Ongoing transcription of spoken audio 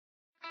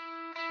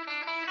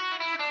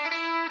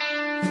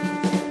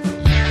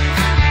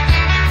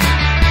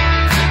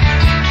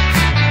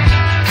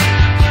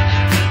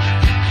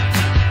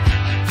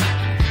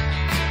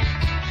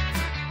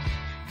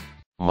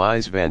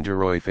Mies van der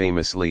Rohe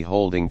famously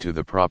holding to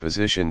the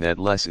proposition that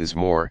less is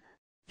more.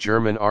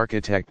 German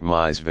architect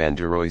Mies van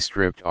der Rohe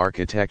stripped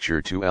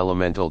architecture to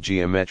elemental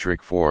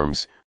geometric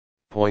forms,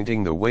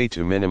 pointing the way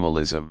to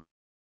minimalism.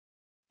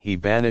 He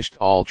banished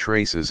all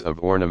traces of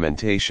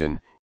ornamentation,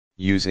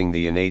 using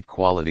the innate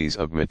qualities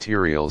of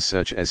materials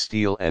such as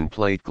steel and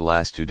plate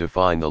glass to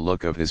define the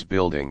look of his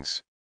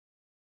buildings.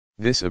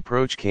 This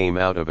approach came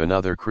out of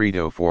another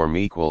credo: form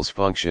equals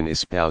function,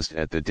 espoused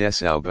at the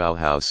Dessau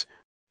Bauhaus,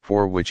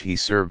 for which he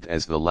served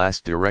as the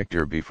last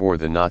director before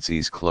the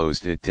Nazis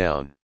closed it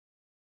down.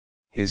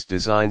 His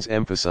designs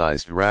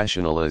emphasized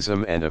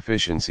rationalism and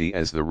efficiency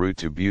as the route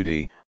to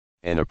beauty,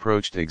 an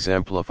approach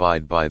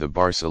exemplified by the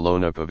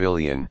Barcelona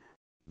Pavilion,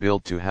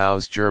 built to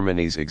house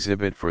Germany's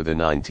exhibit for the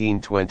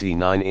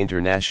 1929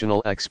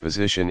 International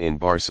Exposition in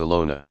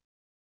Barcelona.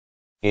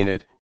 In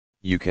it,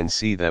 you can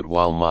see that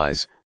while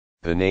Mies,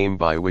 the name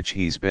by which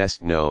he's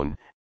best known,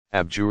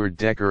 abjured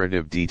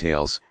decorative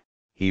details,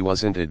 he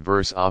wasn't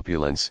adverse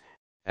opulence,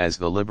 as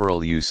the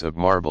liberal use of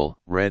marble,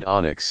 red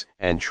onyx,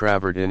 and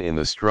travertine in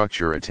the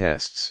structure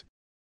attests.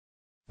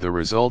 The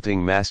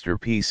resulting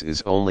masterpiece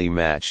is only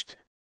matched,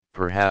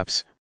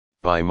 perhaps,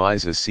 by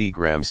Mies's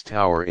Seagram's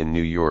Tower in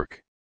New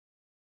York.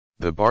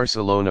 The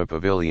Barcelona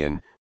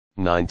Pavilion,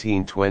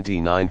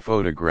 1929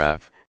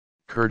 photograph,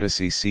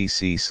 courtesy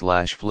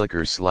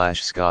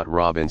cc/flickr/Scott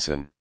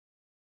Robinson.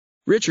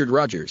 Richard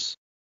Rogers.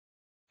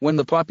 When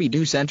the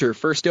Pompidou Center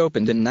first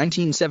opened in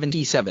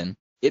 1977,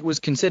 it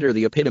was considered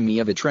the epitome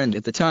of a trend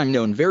at the time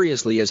known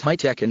variously as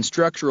high-tech and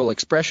structural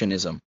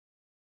expressionism.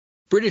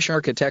 British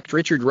architect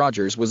Richard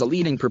Rogers was a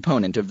leading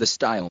proponent of the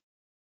style.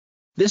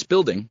 This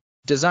building,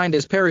 designed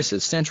as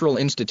Paris's central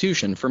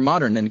institution for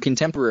modern and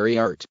contemporary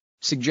art,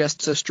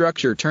 suggests a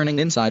structure turning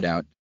inside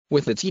out,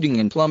 with its heating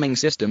and plumbing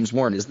systems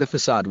worn as the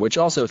facade, which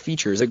also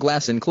features a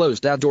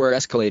glass-enclosed outdoor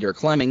escalator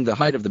climbing the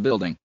height of the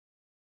building.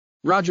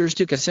 Rogers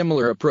took a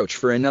similar approach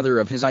for another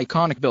of his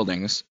iconic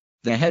buildings,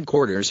 the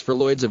headquarters for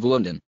Lloyd's of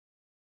London.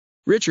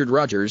 Richard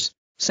Rogers,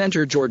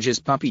 Centre Georges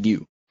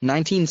Pompidou,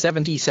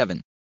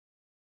 1977.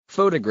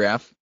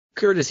 Photograph,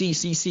 courtesy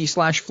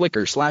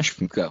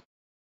cc/flickr/fmco.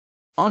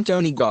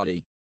 Antoni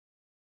Gaudí.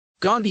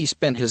 Gaudí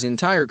spent his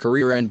entire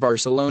career in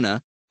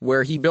Barcelona,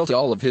 where he built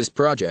all of his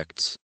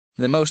projects,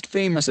 the most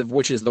famous of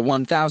which is the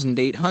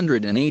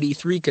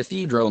 1883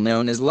 cathedral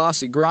known as La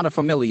Sagrada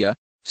Familia,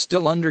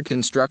 still under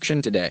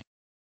construction today.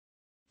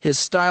 His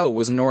style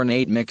was an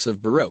ornate mix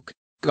of Baroque,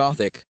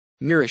 Gothic,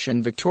 Moorish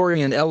and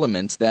Victorian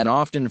elements that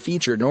often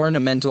featured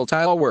ornamental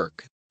tile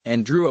work,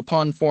 and drew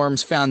upon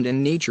forms found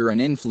in nature and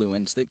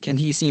influence that can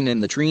be seen in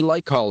the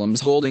tree-like columns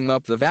holding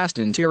up the vast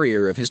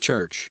interior of his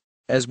church,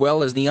 as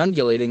well as the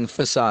undulating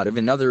facade of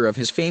another of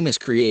his famous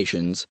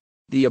creations,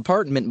 the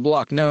apartment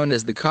block known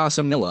as the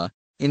Casa Milla,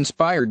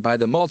 inspired by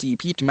the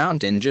multi-peaked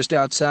mountain just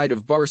outside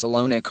of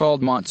Barcelona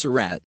called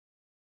Montserrat.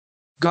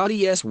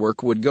 Gaudí's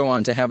work would go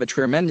on to have a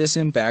tremendous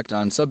impact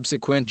on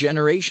subsequent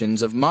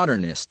generations of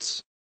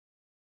modernists.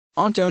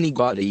 Antoni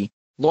Gaudí,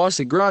 La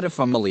Sagrada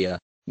Familia,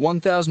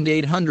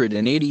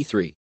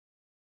 1883.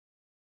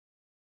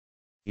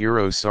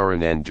 Eero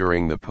Saarinen.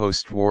 During the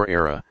post-war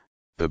era,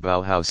 the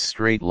Bauhaus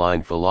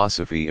straight-line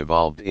philosophy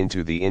evolved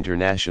into the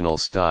international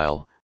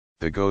style,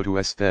 the go-to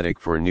aesthetic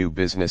for new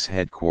business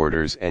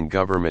headquarters and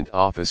government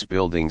office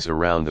buildings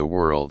around the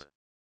world.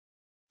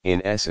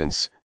 In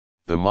essence,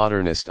 the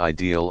modernist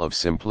ideal of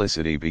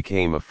simplicity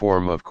became a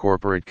form of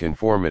corporate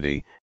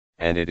conformity,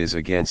 and it is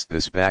against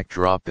this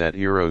backdrop that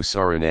Eero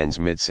Saarinen's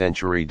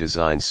mid-century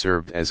design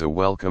served as a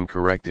welcome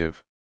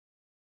corrective.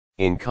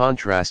 In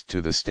contrast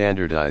to the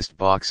standardized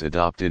box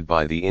adopted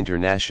by the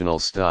international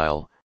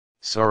style,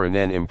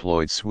 Saarinen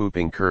employed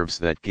swooping curves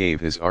that gave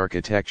his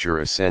architecture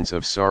a sense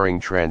of soaring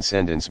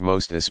transcendence,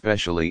 most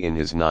especially in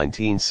his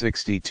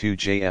 1962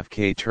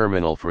 JFK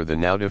terminal for the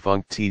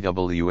now-defunct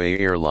TWA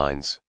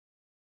Airlines.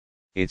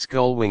 Its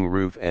gullwing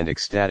roof and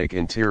ecstatic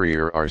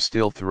interior are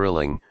still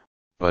thrilling,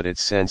 but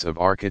its sense of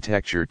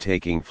architecture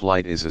taking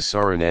flight is a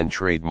Saarinen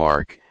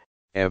trademark,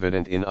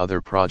 evident in other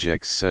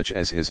projects such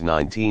as his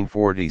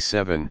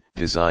 1947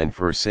 design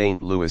for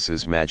St.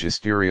 Louis's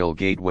Magisterial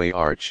Gateway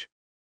Arch.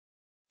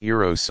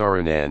 Eero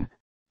Saarinen,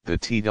 the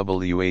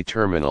TWA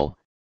Terminal,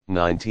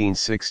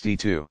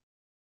 1962.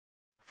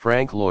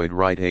 Frank Lloyd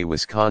Wright. A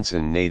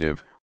Wisconsin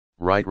native,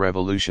 Wright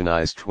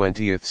revolutionized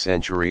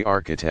 20th-century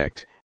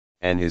architect,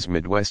 and his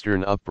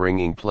Midwestern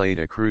upbringing played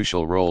a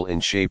crucial role in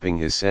shaping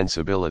his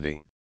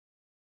sensibility.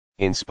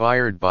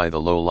 Inspired by the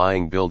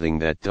low-lying building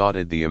that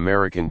dotted the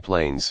American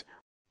plains,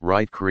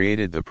 Wright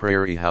created the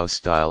Prairie House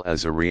style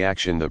as a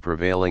reaction to the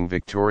prevailing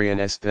Victorian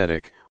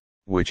aesthetic,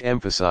 which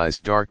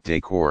emphasized dark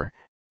decor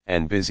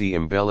and busy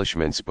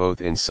embellishments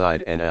both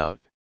inside and out.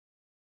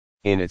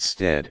 In its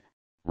stead,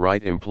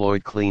 Wright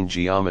employed clean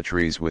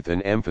geometries with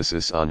an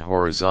emphasis on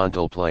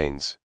horizontal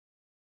planes.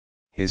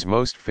 His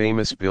most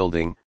famous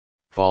building,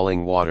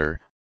 Falling Water,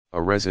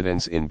 a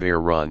residence in Bear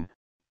Run,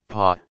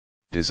 PA,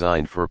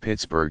 designed for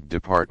Pittsburgh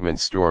department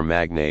store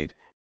magnate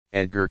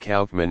Edgar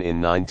Kaufman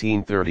in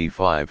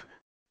 1935,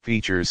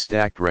 Features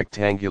stacked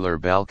rectangular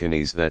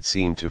balconies that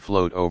seem to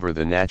float over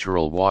the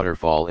natural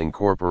waterfall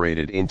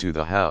incorporated into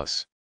the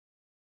house.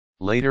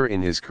 Later in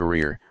his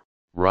career,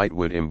 Wright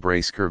would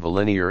embrace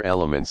curvilinear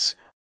elements,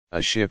 a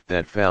shift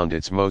that found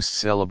its most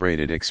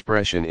celebrated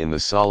expression in the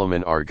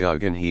Solomon R.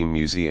 Guggenheim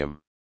Museum.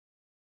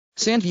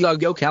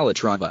 Santiago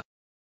Calatrava.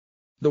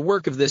 The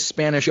work of this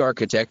Spanish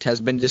architect has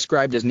been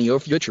described as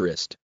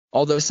neo-futurist,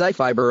 although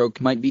sci-fi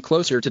baroque might be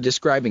closer to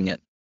describing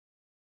it.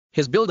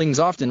 His buildings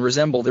often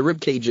resemble the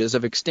ribcages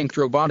of extinct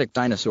robotic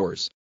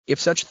dinosaurs, if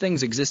such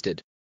things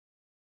existed.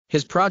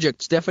 His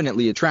projects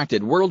definitely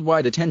attracted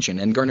worldwide attention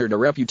and garnered a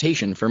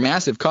reputation for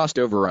massive cost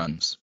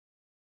overruns.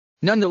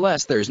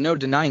 Nonetheless, there's no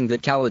denying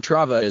that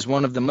Calatrava is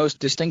one of the most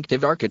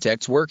distinctive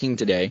architects working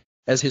today,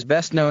 as his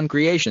best-known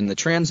creation, the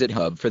transit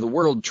hub for the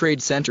World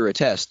Trade Center,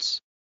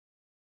 attests.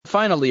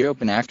 Finally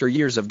open after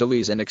years of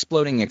delays and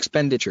exploding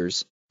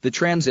expenditures, the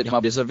transit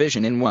hub is a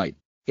vision in white,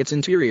 its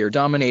interior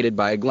dominated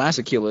by a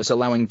glaciculus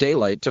allowing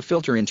daylight to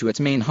filter into its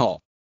main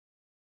hall.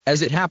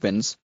 As it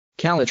happens,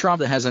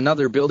 Calatrava has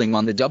another building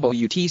on the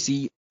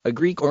WTC, a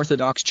Greek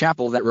Orthodox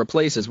chapel that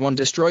replaces one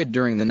destroyed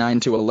during the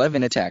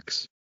 9/11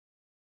 attacks.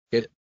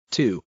 It,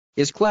 too,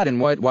 is clad in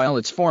white while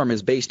its form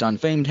is based on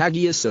famed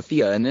Hagia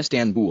Sophia in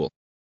Istanbul.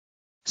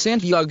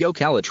 Santiago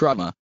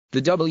Calatrava,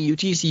 the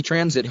WTC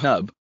Transit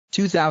Hub,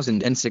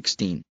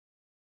 2016.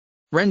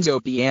 Renzo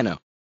Piano.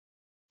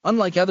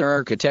 Unlike other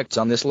architects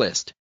on this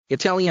list,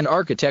 Italian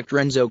architect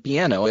Renzo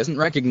Piano isn't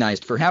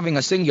recognized for having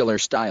a singular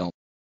style.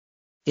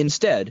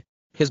 Instead,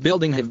 his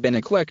buildings have been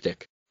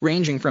eclectic,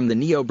 ranging from the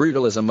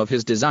neo-brutalism of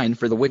his design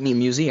for the Whitney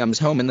Museum's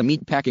home in the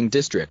Meatpacking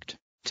District,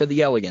 to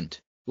the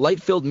elegant,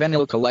 light-filled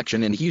Menil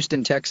collection in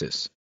Houston,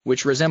 Texas,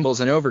 which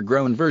resembles an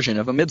overgrown version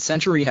of a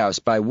mid-century house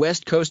by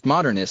West Coast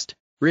modernist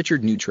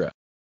Richard Neutra.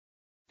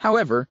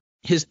 However,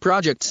 his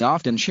projects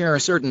often share a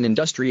certain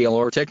industrial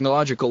or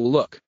technological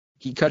look.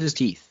 He cut his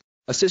teeth,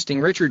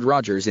 assisting Richard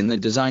Rogers in the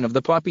design of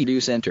the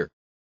Pompidou Center.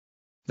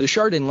 The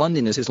Shard in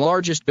London is his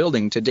largest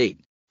building to date,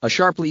 a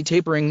sharply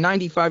tapering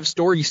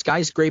 95-story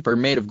skyscraper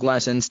made of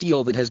glass and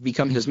steel that has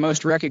become his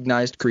most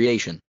recognized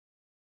creation.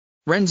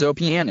 Renzo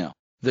Piano,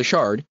 The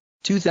Shard,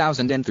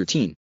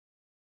 2013.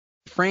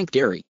 Frank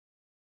Gehry.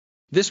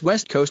 This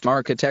West Coast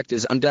architect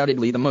is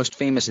undoubtedly the most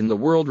famous in the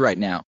world right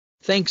now,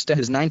 thanks to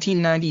his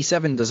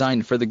 1997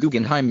 design for the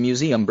Guggenheim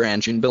Museum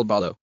branch in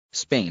Bilbao,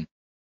 Spain.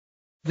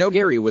 Though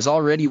Gehry was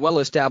already well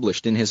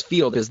established in his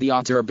field as the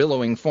author of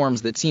billowing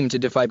forms that seem to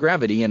defy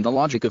gravity and the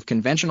logic of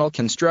conventional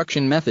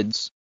construction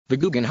methods, the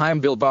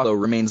Guggenheim Bilbao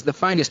remains the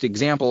finest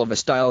example of a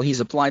style he's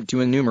applied to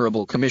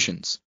innumerable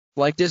commissions,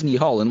 like Disney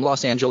Hall in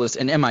Los Angeles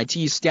and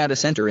MIT's Stata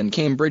Center in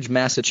Cambridge,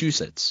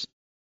 Massachusetts.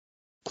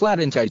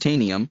 Clad in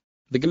titanium,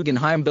 the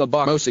Guggenheim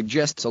Bilbao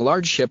suggests a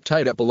large ship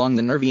tied up along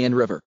the Nervión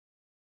River.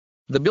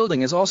 The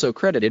building is also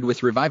credited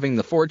with reviving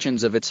the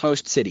fortunes of its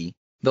host city,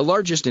 the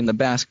largest in the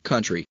Basque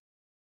Country.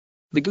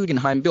 The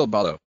Guggenheim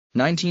Bilbao,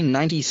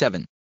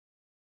 1997.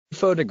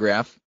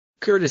 Photograph,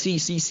 courtesy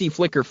CC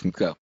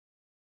Flickr.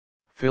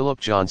 Philip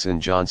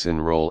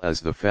Johnson role as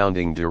the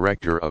founding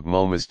director of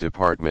MoMA's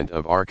Department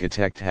of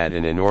Architect had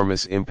an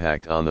enormous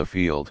impact on the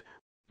field,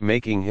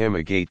 making him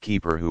a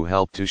gatekeeper who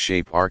helped to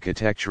shape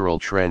architectural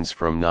trends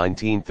from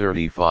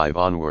 1935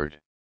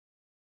 onward.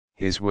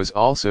 His was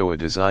also a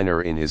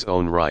designer in his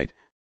own right,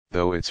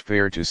 though it's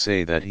fair to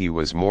say that he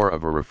was more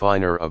of a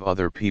refiner of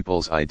other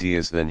people's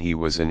ideas than he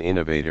was an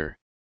innovator.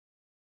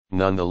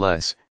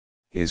 Nonetheless,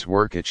 his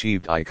work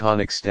achieved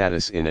iconic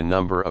status in a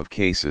number of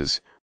cases,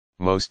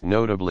 most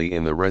notably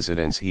in the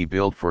residence he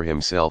built for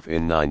himself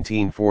in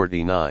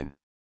 1949.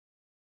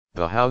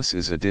 The house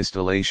is a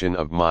distillation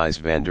of Mies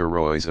van der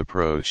Rohe's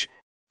approach,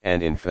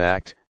 and in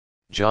fact,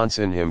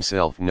 Johnson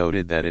himself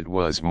noted that it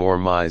was more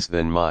Mies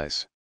than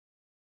Mies.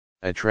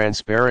 A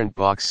transparent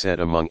box set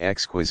among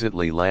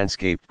exquisitely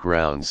landscaped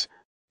grounds,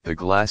 the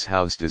glass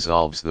house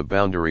dissolves the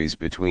boundaries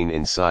between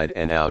inside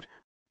and out,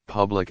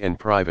 public and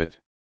private.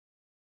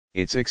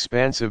 Its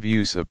expansive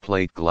use of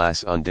plate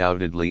glass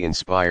undoubtedly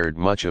inspired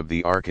much of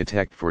the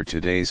architect for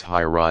today's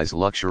high-rise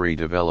luxury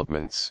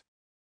developments.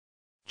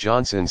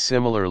 Johnson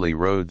similarly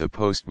rode the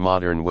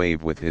postmodern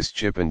wave with his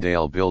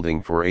Chippendale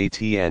building for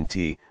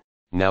AT&T,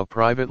 now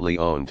privately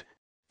owned,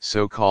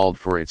 so called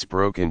for its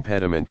broken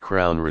pediment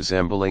crown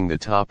resembling the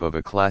top of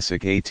a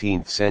classic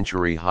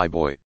 18th-century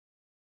highboy.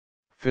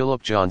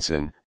 Philip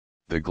Johnson,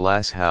 The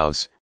Glass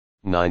House,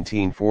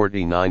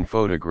 1949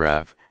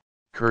 photograph,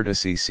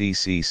 courtesy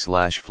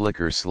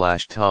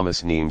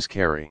cc/flickr/Thomas Neames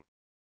Carey.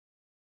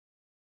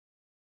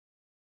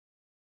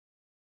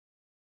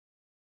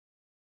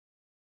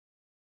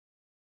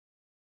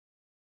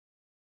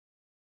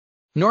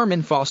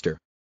 Norman Foster.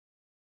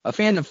 A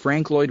fan of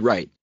Frank Lloyd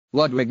Wright,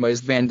 Ludwig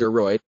Mies van der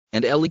Rohe,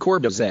 and Le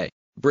Corbusier,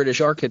 British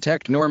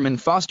architect Norman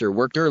Foster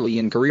worked early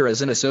in career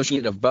as an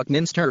associate of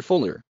Buckminster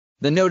Fuller,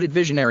 the noted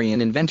visionary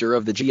and inventor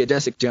of the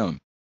geodesic dome.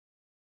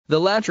 The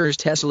latter's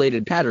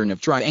tessellated pattern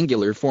of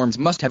triangular forms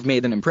must have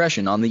made an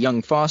impression on the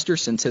young Foster,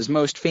 since his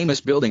most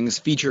famous buildings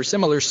feature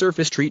similar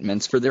surface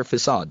treatments for their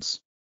facades.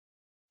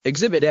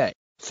 Exhibit A,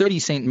 30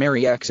 St.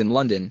 Mary X in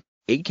London,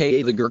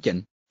 aka the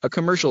Gherkin, a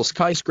commercial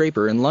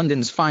skyscraper in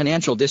London's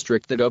financial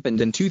district that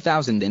opened in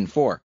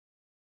 2004.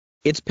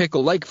 Its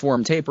pickle-like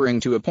form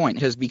tapering to a point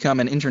has become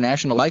an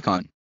international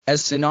icon,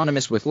 as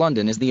synonymous with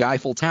London as the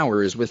Eiffel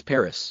Tower is with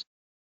Paris.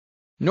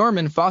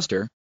 Norman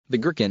Foster, The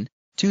Gherkin,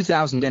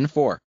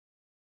 2004.